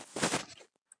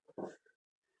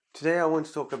Today I want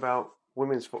to talk about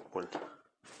women's football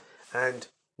and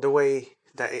the way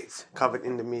that it's covered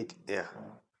in the media.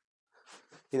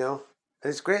 And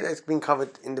it's great that it's been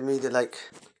covered in the media, like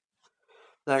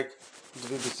the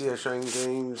BBC are showing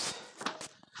games,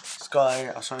 Sky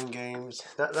are showing games.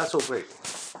 That's all great.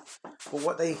 But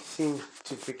what they seem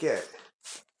to forget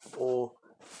or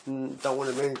don't want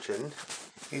to mention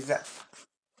is that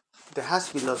there has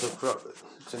to be lots of corruption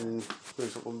in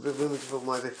women's football. Women's football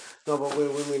might say, no, but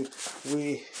we're women.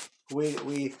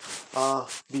 We are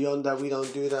beyond that. We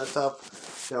don't do that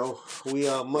stuff. We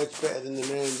are much better than the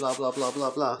men. Blah blah blah blah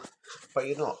blah. But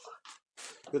you're not.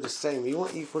 You're the same. You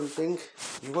want equal thing.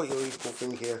 You got your equal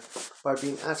thing here by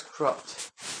being as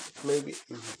corrupt. Maybe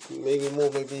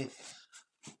more. Maybe,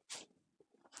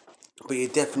 but you're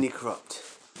definitely corrupt.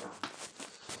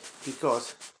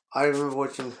 Because I remember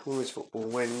watching women's football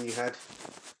when you had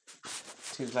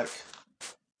teams like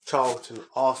Charlton,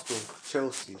 Arsenal,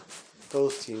 Chelsea,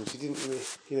 those teams. You didn't really,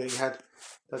 you had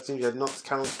that team. You had Notts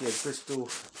County, you had Bristol,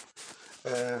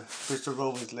 Bristol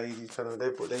Rovers ladies. I know they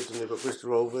put later on, but Bristol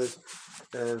Rovers,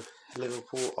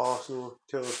 Liverpool, Arsenal,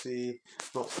 Chelsea,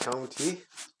 Notts County.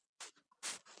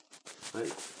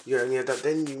 Right? You only had that.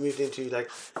 Then you moved into like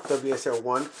WSL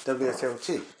 1, WSL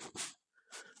 2.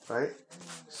 Right?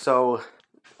 So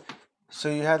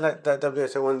you had like that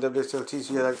WSL 1, WSL 2.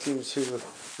 So you had like teams who,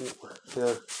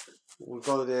 would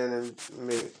go there and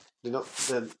make the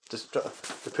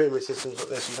pyramid system's not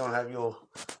there, so you don't have your,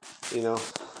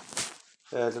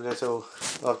 WSL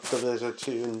WSL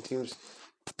 2 and teams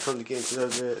probably get into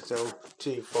WSL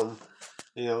 2 from,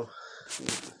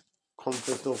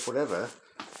 conference or whatever.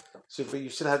 So, but you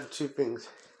still had the two things.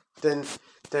 Then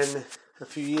a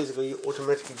few years ago, you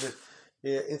automatically just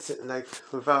instant, like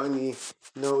without any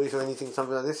notice or anything,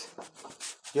 something like this.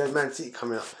 You had Man City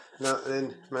coming up. Now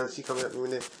then, Man City coming up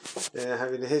when they're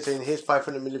having saying here's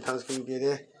 £500 million can you be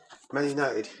there. Man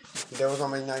United, there was no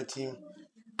Man United team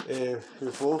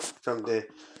before, jumped there.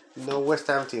 No West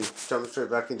Ham team, jumped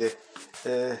straight back in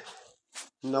there.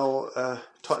 No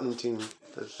Tottenham team.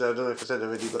 So I don't know if I said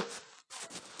already, but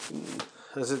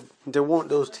I said there weren't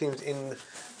those teams in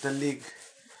the league,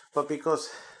 but because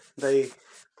they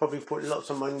probably put lots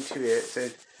of money to it,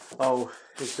 said, oh,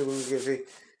 it's still going to give it,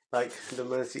 like the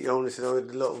Man City owners said, oh, a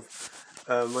lot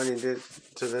of money in this,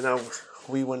 so then now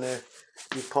we want to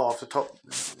be part of the top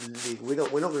league. We're not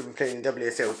going to be playing in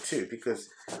WSL 2 because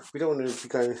we don't want to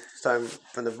be starting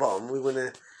from the bottom. We want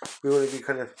to be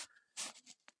kind of,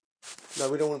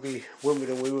 we don't want to be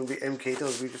Wimbledon. We want to be MK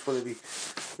Dons. We just want to be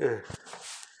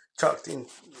chucked in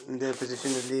their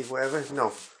position in the league, whatever.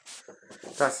 No,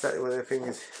 that's one of the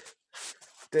things.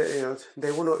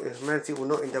 They were not. Man City were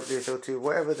not in WSL 2.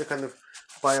 Whatever the kind of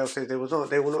bio says, they were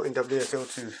not in WSL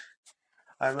 2.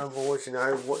 I remember watching.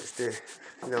 I watched it.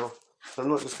 I'm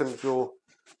not just going to draw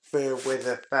fair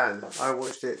weather fan. I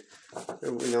watched it.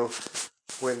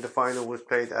 When the final was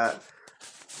played at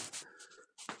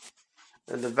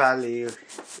the Valley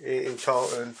in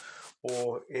Charlton,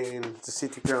 or in the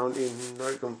City ground in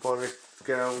Nottingham Forest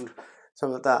ground,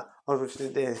 something like that. I was watching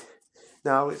it there.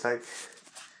 Now it's like,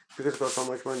 because it's got so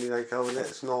much money, like, oh,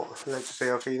 let's just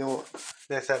say, okay, you know what,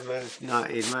 let's have Man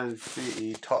United, Man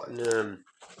City, Tottenham,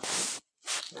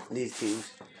 these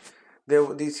teams.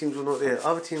 These teams were not there.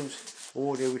 Other teams were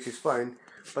all there, which is fine,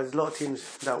 but there's a lot of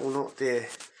teams that were not there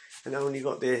and only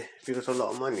got there because of a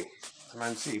lot of money.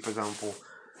 Man City, for example,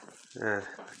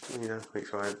 make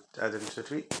sure I add them to the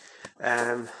tweet.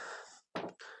 And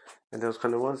those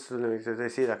kind of ones, so they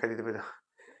see like I did with the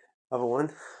other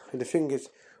one. And the thing is,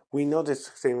 we know there's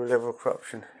the same level of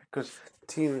corruption because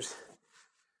teams,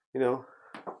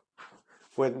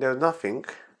 when there's nothing,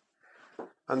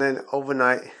 and then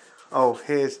overnight, oh,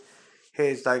 here's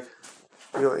like,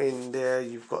 you're in there,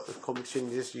 you've got the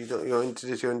competition, you're into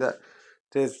this, you're in that.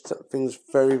 There's things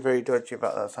very, very dodgy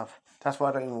about that stuff. That's why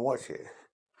I don't even watch it,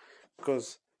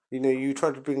 because you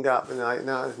try to bring that up, and like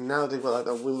now they've got like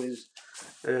a women's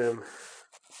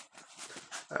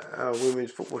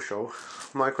football show.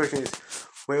 My question is,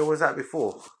 where was that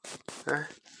before? Huh?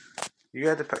 You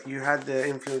had the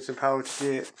influence and power to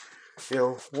do it.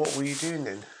 What were you doing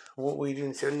then? What were you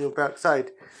doing sitting on your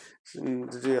backside?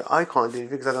 I can't do it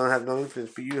because I don't have no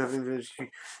influence, but you have influence.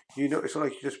 It's not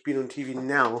like you've just been on TV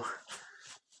now.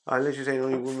 Unless you're saying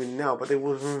only women now, but there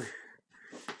was women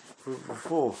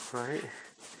before, right?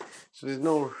 So there's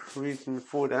no reason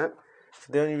for that.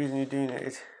 So the only reason you're doing it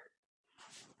is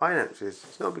finances.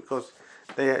 It's not because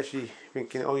they actually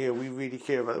thinking, oh yeah, we really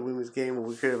care about the women's game, or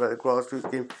we care about the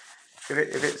grassroots game. If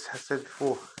it's, as I said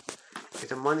before, if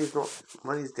the money's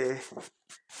there,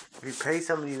 if you pay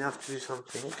somebody enough to do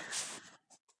something,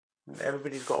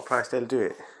 everybody's got a price, they'll do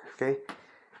it. Okay,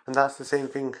 and that's the same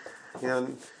thing,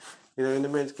 in the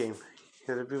men's game.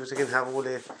 The people can have all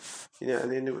their,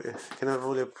 and then they can have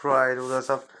all their pride, all that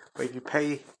stuff. But if you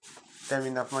pay them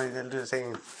enough money, they'll do the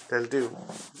same. They'll do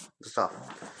the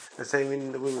stuff. The same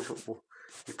in the women's football.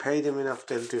 You pay them enough,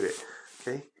 they'll do it.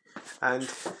 Okay, and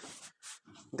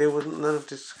there was none of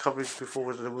this coverage before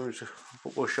with the women's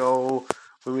football show,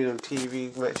 women on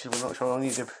TV matches were not shown on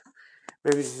either.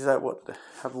 Maybe this is like what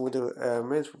happened with the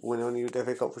men's football when only the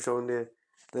FA Cup was shown there,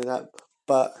 that.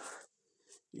 But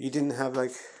you didn't have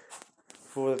like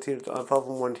for the teams apart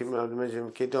from one team I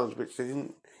mentioned, Kid Dons, which they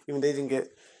didn't get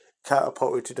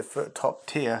catapulted to the top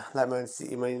tier like Man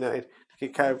City, Man United.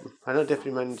 I know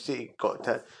definitely Man City got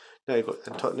that. No, you got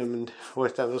Tottenham and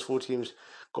West Ham. Those four teams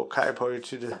got catapulted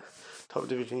to the top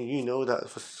division. You know that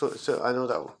so I know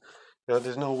that.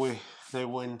 There's no way they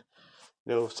win.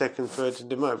 Second, third,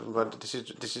 they might. But this is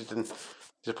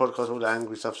the podcast all the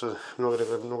angry stuff. So I'm not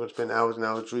gonna spend hours and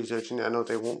hours researching it. I know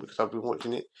they won't because I've been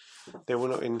watching it. They were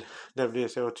not in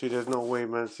WSL2. There's no way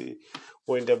Man City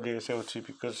were in WSL2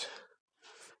 because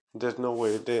there's no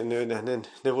way. And then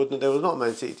there was not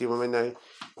Man City team or Man United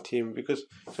team because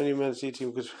it's only Man City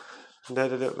team because they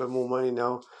had a little bit more money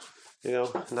now.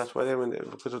 And that's why they went there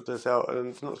because of the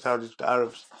not Saudis, the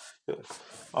Arabs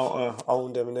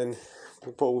owned them, and then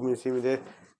they put a women's team in there.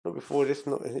 Not before this,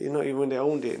 not even when they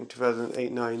owned it in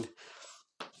 2008-9.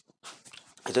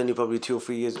 It's only probably 2 or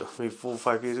 3 years, maybe 4 or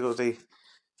 5 years ago they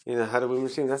had a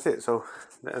women's team. That's it. So,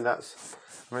 and that's,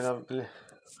 I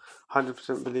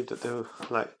 100% believe that there was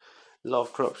like a lot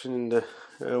of corruption in the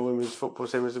women's football,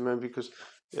 same as the men, because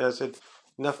I said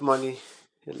enough money,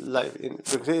 like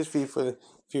because it's FIFA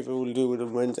will do with the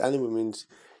men's and the women's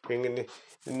thing, and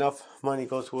enough money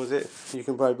goes towards it. You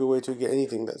can bribe your way to get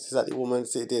anything. That's exactly what Man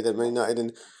City did, and Man United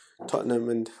and Tottenham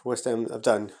and West Ham have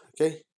done. Okay.